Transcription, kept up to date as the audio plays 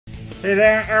Hey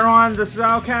there, everyone, this is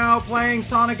Alcal playing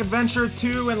Sonic Adventure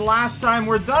 2, and last time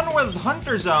we're done with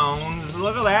Hunter Zones.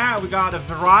 Look at that, we got a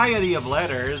variety of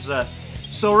letters.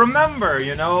 So remember,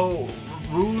 you know,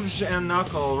 Rouge and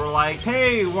Knuckle were like,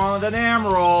 hey, we wanted an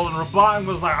emerald, and Robotnik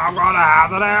was like, I'm gonna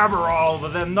have an emerald,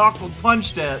 but then Knuckle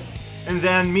punched it. And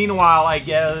then, meanwhile, I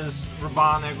guess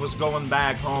Robotnik was going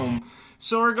back home.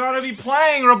 So we're gonna be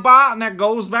playing Robotnik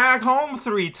Goes Back Home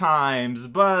 3 times,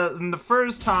 but in the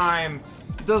first time,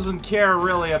 doesn't care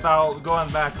really about going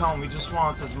back home, he just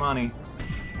wants his money.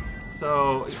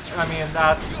 So, I mean,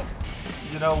 that's,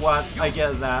 you know what, I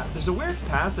get that. There's a weird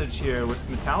passage here with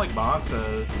metallic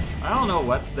boxes. I don't know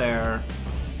what's there.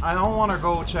 I don't want to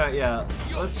go check yet.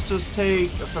 Let's just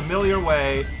take a familiar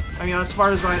way. I mean, as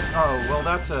far as I... Oh, well,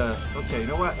 that's a... Okay, you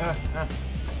know what?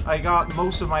 I got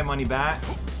most of my money back.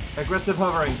 Aggressive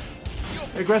hovering.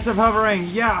 Aggressive hovering.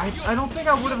 Yeah, I don't think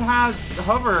I would have had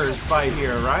hovers by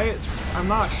here, right? I'm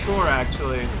not sure,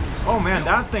 actually. Oh, man,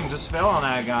 that thing just fell on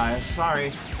that guy.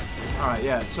 Sorry. Alright,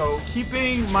 yeah, so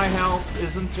keeping my health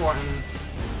is important.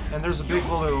 And there's a big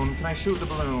balloon. Can I shoot the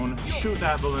balloon? Shoot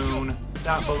that balloon.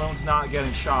 That balloon's not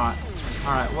getting shot.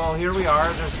 Alright, well, here we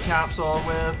are. There's a capsule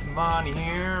with money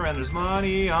here, and there's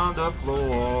money on the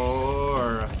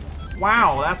floor.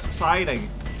 Wow, that's exciting.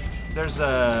 There's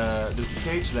a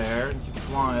cage there, if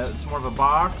you want it. It's more of a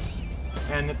box,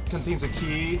 and it contains a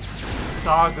key. It's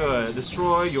all good.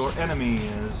 Destroy your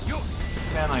enemies.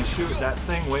 Can I shoot that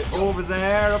thing way over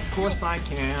there? Of course I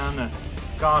can.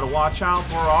 Gotta watch out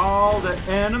for all the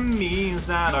enemies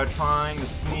that are trying to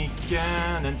sneak in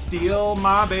and steal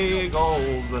my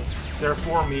bagels. They're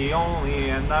for me only,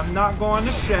 and I'm not going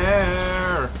to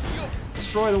share.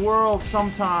 Destroy the world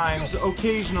sometimes,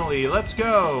 occasionally. Let's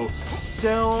go.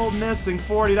 Still missing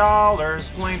 $40.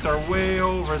 Planes are way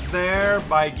over there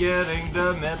by getting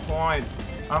the midpoint.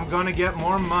 I'm gonna get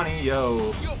more money,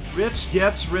 yo. Rich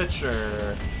gets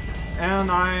richer.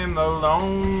 And I'm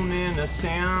alone in a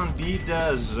sandy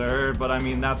desert, but I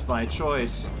mean, that's by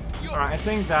choice. Alright, I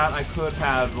think that I could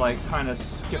have, like, kind of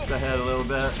skipped ahead a little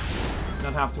bit.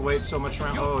 Not have to wait so much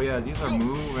around. Oh, yeah, these are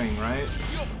moving, right?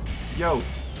 Yo.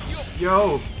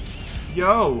 Yo.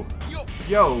 Yo.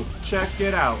 Yo, check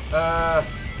it out.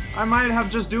 I might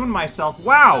have just doomed myself.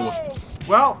 Wow!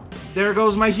 Well, there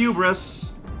goes my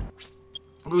hubris.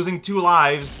 Losing 2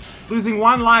 lives. Losing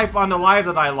 1 life on the life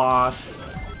that I lost.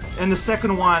 And the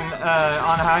second one,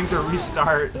 on having to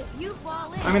restart.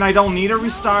 I mean, I don't need a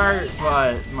restart,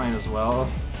 but might as well.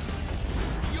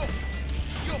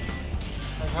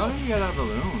 Like, how did you get that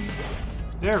balloon?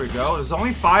 There we go. There's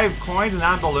only 5 coins in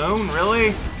that balloon?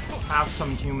 Really? Have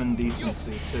some human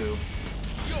decency, too.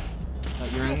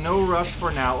 You're in no rush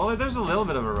for now. Well, there's a little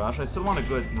bit of a rush. I still want a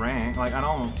good rank. Like, I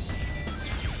don't...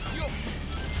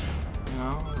 You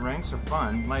know, ranks are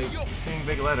fun. Like, seeing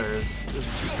big letters is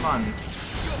fun.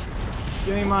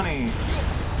 Give me money.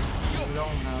 You don't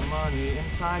have money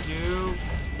inside you.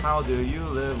 How do you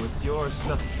live with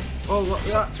yourself? Oh,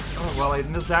 well, I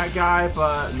missed that guy,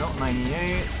 but... No,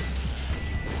 98.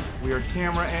 Weird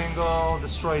camera angle.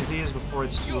 Destroy these before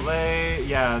it's too late.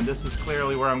 Yeah, this is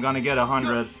clearly where I'm gonna get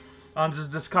 100. On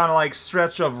just this kind of like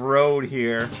stretch of road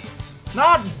here.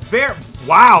 Not very...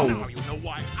 Wow! Now you know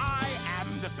why I am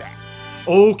the best.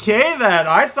 Okay then,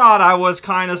 I thought I was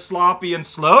kind of sloppy and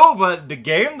slow, but the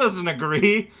game doesn't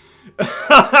agree.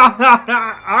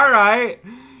 Alright,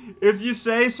 if you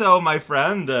say so, my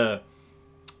friend. I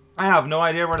have no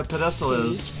idea where the pedestal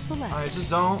is. I just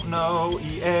don't know.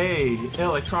 EA,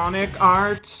 Electronic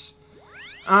Arts.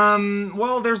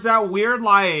 Well, there's that weird,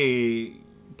 like...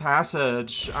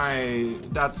 passage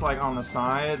that's like on the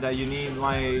side that you need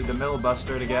like the middle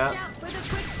buster to get.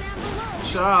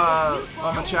 Shut up,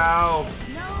 watch out.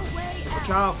 Watch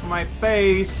out for my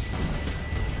face.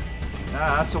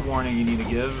 Yeah, that's a warning you need to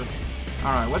give.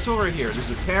 Alright, what's over here? There's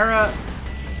a parrot.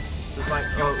 There's like,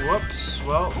 oh, whoops.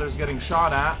 Well, there's getting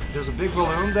shot at. There's a big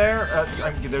balloon there.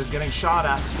 There's getting shot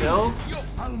at still.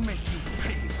 I'll make you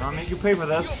pay. I'll make you pay for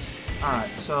this.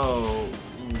 Alright, so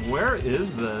where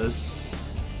is this?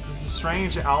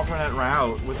 Strange alternate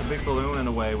route with a big balloon in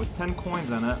a way with 10 coins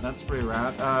in it. That's pretty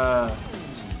rad.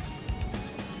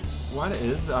 What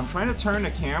is that? I'm trying to turn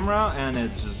the camera and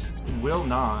it just will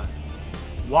not.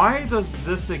 Why does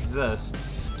this exist?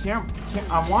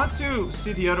 I want to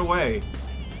see the other way.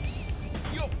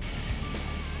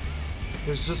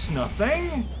 There's just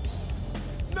nothing?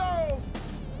 No!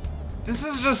 This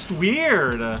is just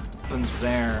weird. Nothing's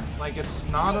there. Like, it's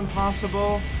not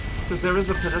impossible. Because there is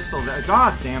a pedestal there.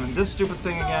 God damn it, this stupid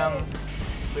thing again.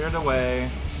 Cleared away.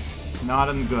 Not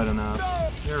good enough.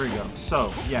 Here we go.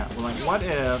 So, yeah, we're like, what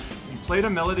if you played a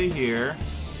melody here,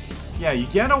 Yeah, you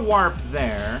get a warp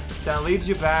there that leads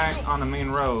you back on the main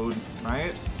road,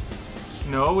 right?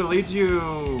 No, it leads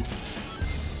you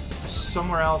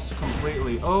somewhere else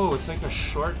completely. Oh, it's like a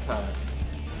shortcut,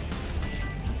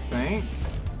 I think.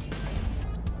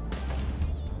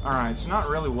 Alright, it's not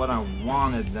really what I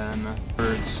wanted then.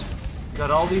 Birds. Got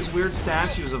all these weird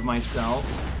statues of myself.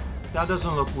 That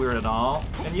doesn't look weird at all.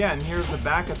 And yeah, and here's the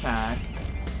back attack.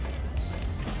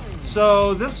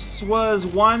 So this was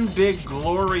one big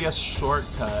glorious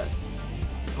shortcut,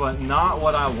 but not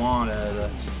what I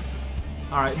wanted.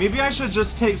 Alright, maybe I should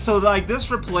just take... So like this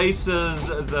replaces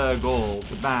the gold,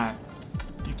 the back.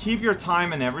 You keep your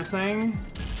time and everything.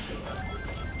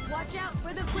 Watch out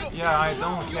for the quicksand. Yeah, I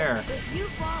don't care. If you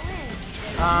fall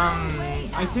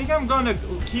in, I think I'm gonna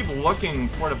keep looking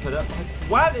for the like,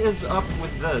 what is up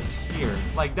with this here?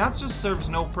 Like, that just serves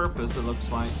no purpose, it looks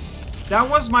like. That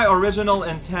was my original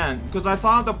intent, because I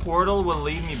thought the portal would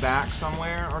lead me back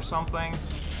somewhere or something.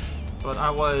 But I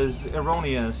was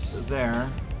erroneous there.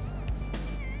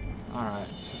 Alright,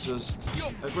 so just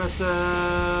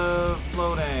aggressive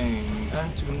floating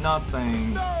into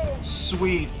nothing.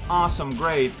 Sweet, awesome,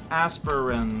 great,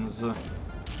 aspirins.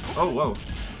 Oh, whoa.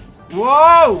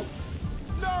 Whoa!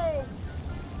 No!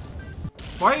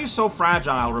 Why are you so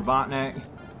fragile, Robotnik?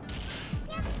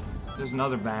 There's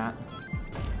another bat.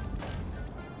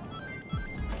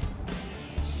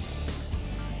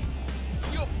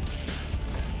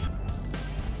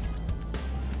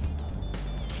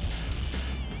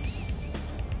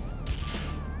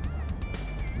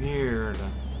 Weird.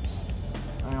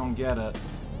 I don't get it.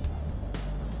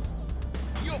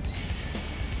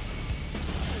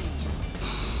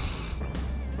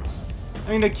 I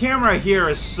mean, the camera here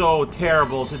is so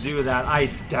terrible to do that.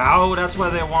 I doubt that's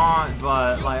what they want,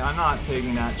 but, like, I'm not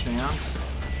taking that chance.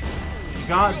 You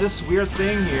got this weird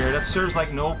thing here that serves,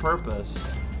 like, no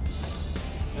purpose.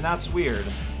 And that's weird.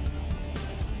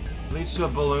 Leads to a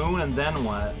balloon, and then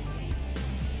what?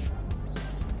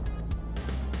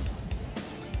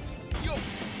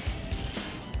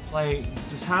 Like,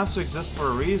 this has to exist for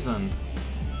a reason.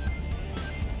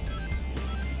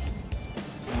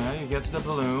 Yeah, you get to the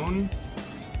balloon.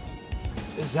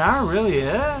 Is that really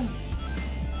it?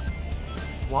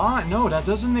 Why? No, that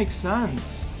doesn't make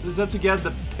sense. Is that to get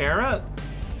the parrot?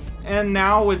 And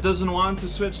now it doesn't want to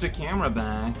switch the camera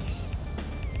back.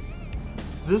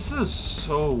 This is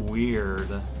so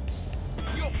weird.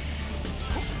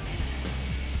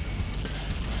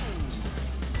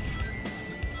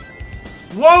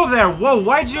 Whoa there! Whoa,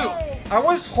 why'd you... I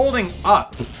was holding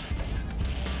up.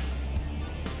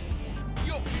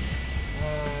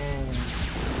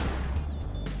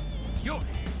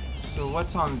 So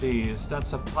what's on these?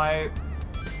 That's a pipe.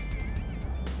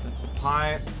 That's a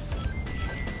pipe.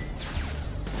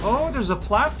 Oh, there's a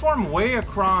platform way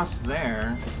across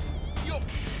there.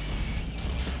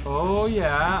 Oh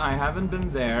yeah, I haven't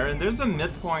been there. And there's a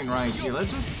midpoint right here.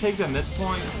 Let's just take the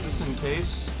midpoint just in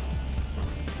case.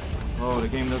 Oh, the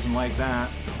game doesn't like that.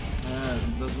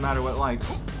 It doesn't matter what it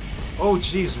likes. Oh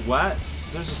geez, what?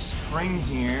 There's a spring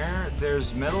here.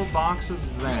 There's metal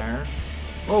boxes there.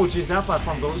 Oh geez, that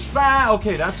platform goes fast.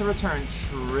 Okay, that's a return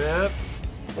trip.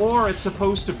 Or it's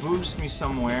supposed to boost me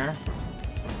somewhere.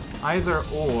 Either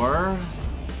or.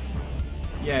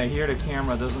 Yeah, here the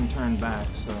camera doesn't turn back,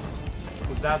 so...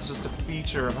 Because that's just a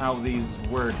feature of how these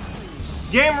work.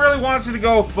 Game really wants you to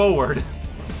go forward.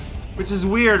 Which is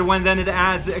weird when then it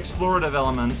adds explorative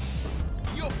elements.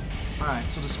 Alright,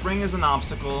 so the spring is an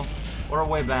obstacle. Or a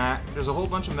way back. There's a whole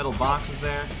bunch of metal boxes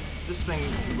there. This thing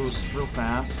goes real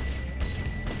fast.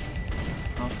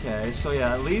 Okay, so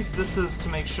yeah, at least this is to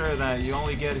make sure that you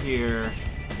only get here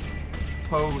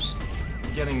post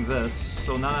getting this,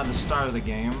 so not at the start of the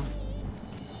game.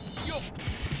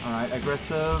 Alright,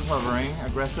 aggressive hovering,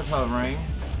 aggressive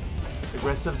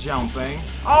jumping.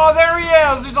 Oh, there he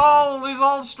is! He's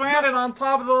all stranded on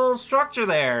top of the little structure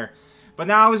there. But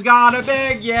now he's got a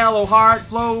big yellow heart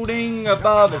floating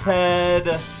above his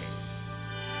head.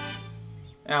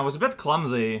 Yeah, it was a bit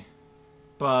clumsy.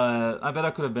 But I bet I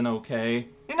could have been okay.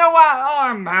 You know what? Oh,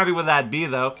 I'm happy with that B,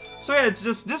 though. So yeah, it's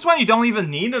just, this one you don't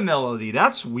even need a melody.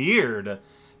 That's weird.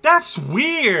 That's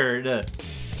weird!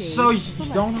 So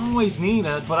you don't always need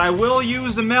it, but I will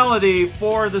use the melody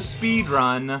for the speed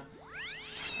run.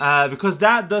 Because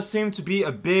that does seem to be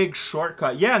a big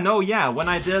shortcut. Yeah, no, yeah, when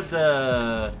I did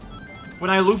the...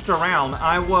 When I looped around,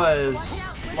 I was,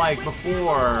 like,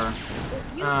 before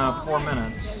 4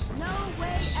 minutes.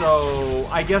 So,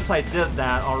 I guess I did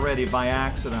that already by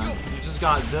accident. You just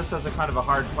got this as a kind of a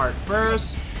hard part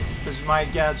first, because you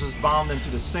might get just bombed into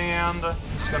the sand. I'm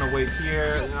just gonna wait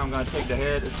here, and I'm gonna take the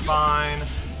hit, it's fine.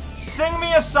 Sing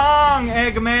me a song,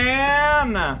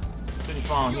 Eggman! Didn't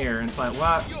fall in here, and it's like,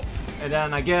 what? And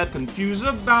then I get confused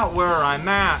about where I'm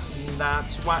at. And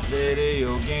that's what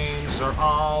video games are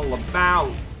all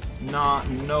about. Not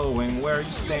knowing where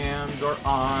you stand or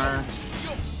are.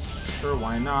 Sure,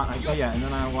 why not? Oh yeah, and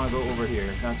then I want to go over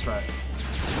here. That's right.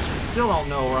 Still don't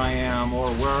know where I am or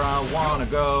where I want to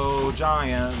go.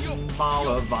 Giant ball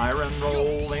of iron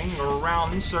rolling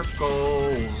around in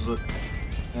circles.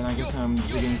 And I guess I'm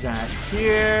zigging zag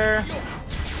here.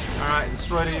 Alright,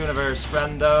 destroy the universe,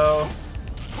 friendo.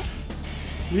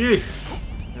 Yeah. Here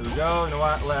we go. You know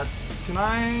what? Can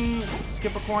I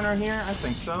skip a corner here? I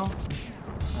think so.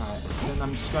 Alright, then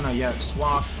I'm just gonna, just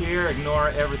walk here,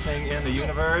 ignore everything in the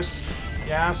universe.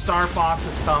 Yeah, Star Fox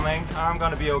is coming. I'm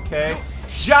gonna be okay.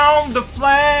 Jump the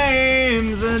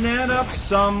flames and end up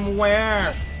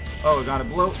somewhere. Oh, we gotta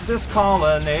blow this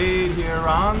colonnade here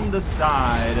on the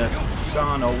side.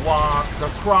 Gonna walk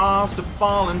across the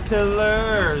fallen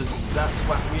pillars. That's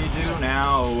what we do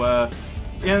now.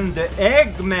 In the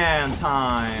Eggman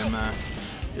time.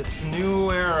 It's new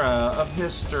era of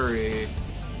history.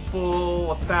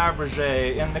 Full of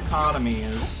Fabergé in the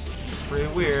economies. It's pretty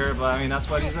weird, but I mean, that's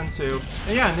what he's into.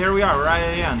 And yeah, and here we are, right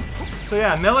at the end. So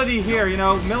yeah, Melody here, you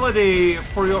know, Melody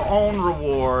for your own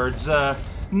rewards.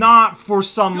 Not for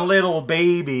some little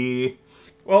baby.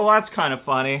 Well, that's kind of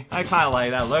funny. I kind of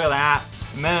like that. Look at that.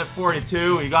 Minute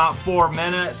 42. We got 4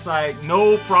 minutes. Like,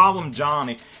 no problem,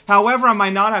 Johnny. However, I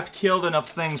might not have killed enough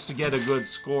things to get a good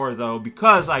score, though,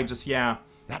 because I just, yeah.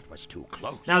 That was too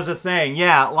close. That was the thing.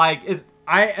 Yeah, like,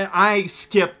 I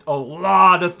skipped a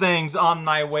lot of things on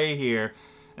my way here.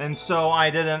 And so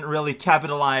I didn't really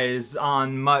capitalize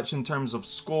on much in terms of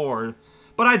score.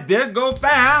 But I did go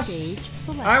fast.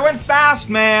 I went fast,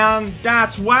 man.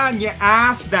 That's when you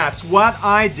ask. That's what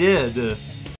I did.